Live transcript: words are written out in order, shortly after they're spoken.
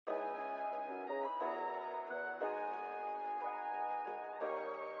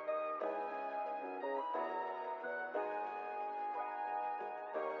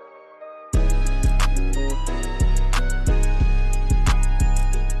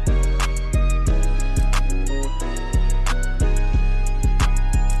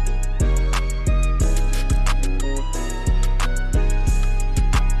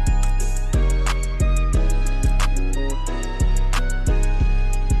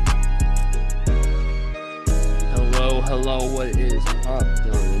Hello, what is up,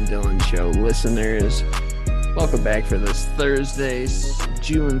 Dylan and Dylan Show listeners? Welcome back for this Thursday,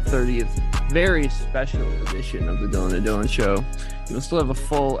 June 30th, very special edition of the Dylan and Dylan Show. You'll still have a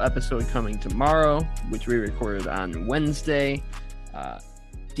full episode coming tomorrow, which we recorded on Wednesday.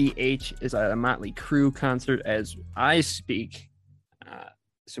 DH is at a Motley Crue concert as I speak,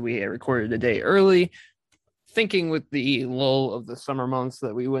 so we recorded a day early, thinking with the lull of the summer months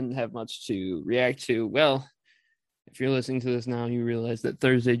that we wouldn't have much to react to. Well, if you're listening to this now, you realize that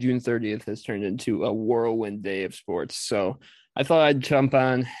Thursday, June 30th has turned into a whirlwind day of sports. So I thought I'd jump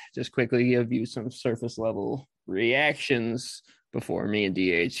on, just quickly give you some surface level reactions before me and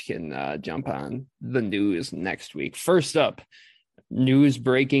DH can jump on the news next week. First up, news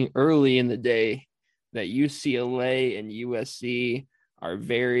breaking early in the day that UCLA and USC are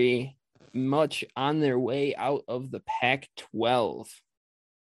very much on their way out of the Pac-12.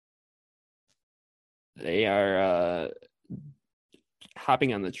 They are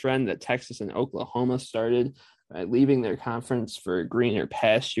hopping on the trend that Texas and Oklahoma started, leaving their conference for greener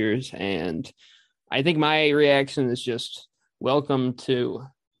pastures. And I think my reaction is just welcome to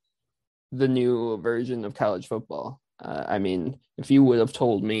the new version of college football. I mean, if you would have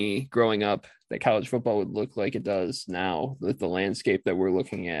told me growing up that college football would look like it does now with the landscape that we're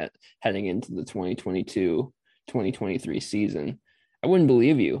looking at heading into the 2022-2023 season, I wouldn't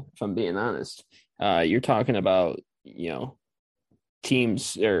believe you, if I'm being honest. You're talking about,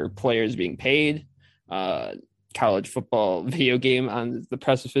 teams or players being paid, college football video game on the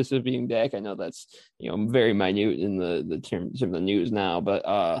precipice of being back. I know that's, very minute in the terms of the news now,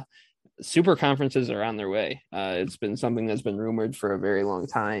 but super conferences are on their way. It's been something that's been rumored for a very long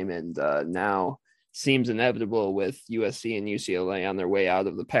time, and now seems inevitable with USC and UCLA on their way out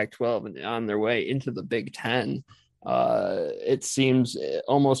of the Pac-12 and on their way into the Big Ten. It seems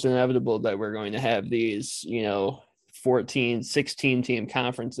almost inevitable that we're going to have these, 14, 16 team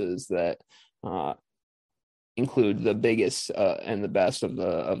conferences that include the biggest and the best of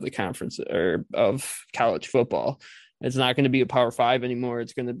the conference or of college football. It's not going to be a Power Five anymore.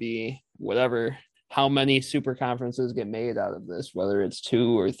 It's going to be how many super conferences get made out of this, whether it's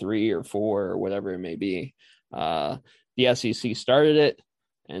 2 or 3 or 4 or whatever it may be. The SEC started it,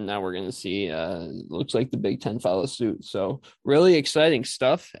 and now we're going to see, looks like the Big Ten follows suit. So really exciting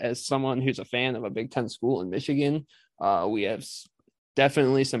stuff. As someone who's a fan of a Big Ten school in Michigan, we have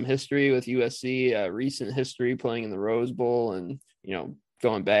definitely some history with USC, recent history playing in the Rose Bowl, and,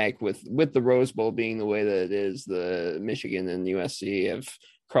 going back with the Rose Bowl being the way that it is, the Michigan and USC have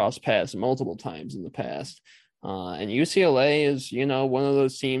crossed paths multiple times in the past. And UCLA is, one of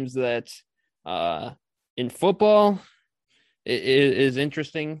those teams that in football, it is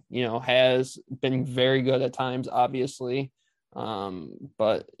interesting, has been very good at times, obviously,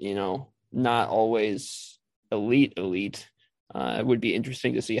 but, not always elite. It would be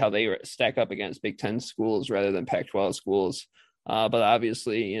interesting to see how they stack up against Big Ten schools rather than Pac-12 schools. But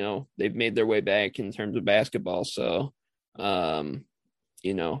obviously, they've made their way back in terms of basketball. So,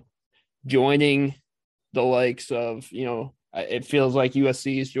 joining the likes of, it feels like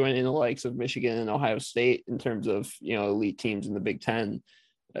USC is joining the likes of Michigan and Ohio State in terms of, elite teams in the Big Ten,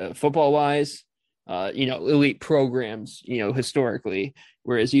 football wise, elite programs, historically,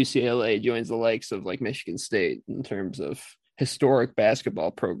 whereas UCLA joins the likes of like Michigan State in terms of historic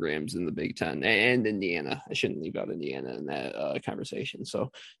basketball programs in the Big Ten, and Indiana. I shouldn't leave out Indiana in that conversation.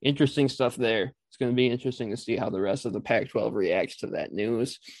 So interesting stuff there. It's going to be interesting to see how the rest of the Pac-12 reacts to that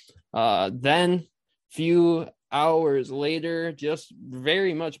news. Then few hours later, just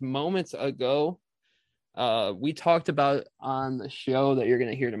very much moments ago, we talked about on the show that you're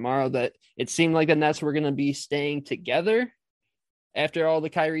going to hear tomorrow that it seemed like the Nets were going to be staying together after all the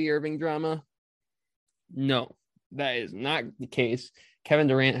Kyrie Irving drama. No, that is not the case. Kevin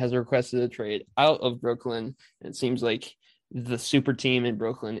Durant has requested a trade out of Brooklyn. And it seems like the super team in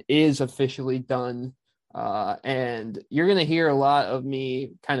Brooklyn is officially done. And you're going to hear a lot of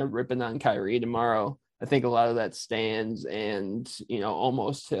me kind of ripping on Kyrie tomorrow. I think a lot of that stands and,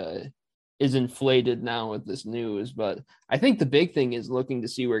 almost is inflated now with this news. But I think the big thing is looking to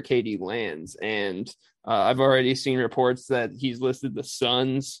see where KD lands. And I've already seen reports that he's listed the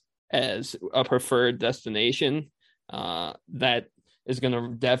Suns as a preferred destination. That is going to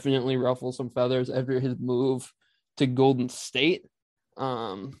definitely ruffle some feathers after his move to Golden State.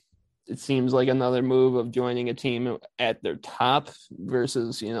 It seems like another move of joining a team at their top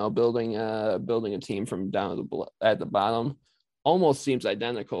versus, building a team from down at the bottom. Almost seems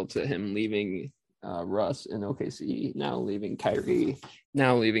identical to him leaving Russ in OKC, now leaving Kyrie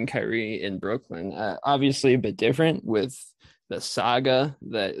in Brooklyn. Obviously a bit different with the saga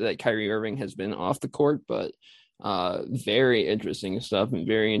that Kyrie Irving has been off the court, but Very interesting stuff, and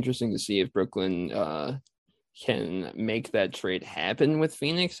very interesting to see if Brooklyn can make that trade happen with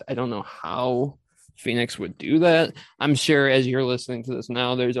Phoenix. I don't know how Phoenix would do that. I'm sure as you're listening to this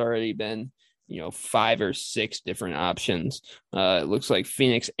now, there's already been, 5 or 6 different options. It looks like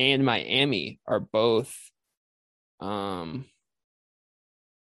Phoenix and Miami um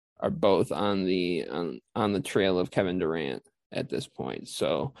are both on the trail of Kevin Durant at this point.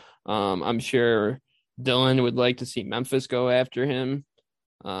 So I'm sure Dylan would like to see Memphis go after him.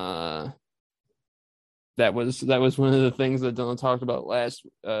 That was one of the things that Dylan talked about last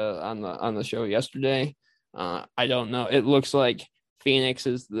on the show yesterday. I don't know. It looks like Phoenix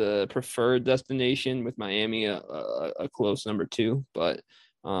is the preferred destination with Miami a close number 2. But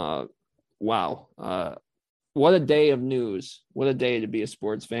wow, what a day of news! What a day to be a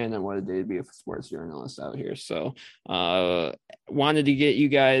sports fan, and what a day to be a sports journalist out here. So, wanted to get you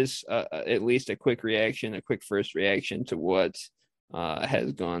guys at least a quick reaction, a quick first reaction to what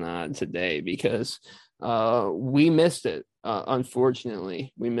has gone on today, because we missed it.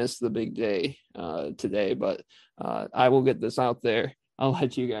 Unfortunately, we missed the big day today, but I will get this out there. I'll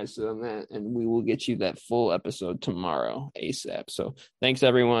let you guys sit on that, and we will get you that full episode tomorrow ASAP. So thanks,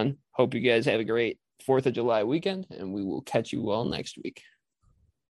 everyone. Hope you guys have a great 4th of July weekend, and we will catch you all next week.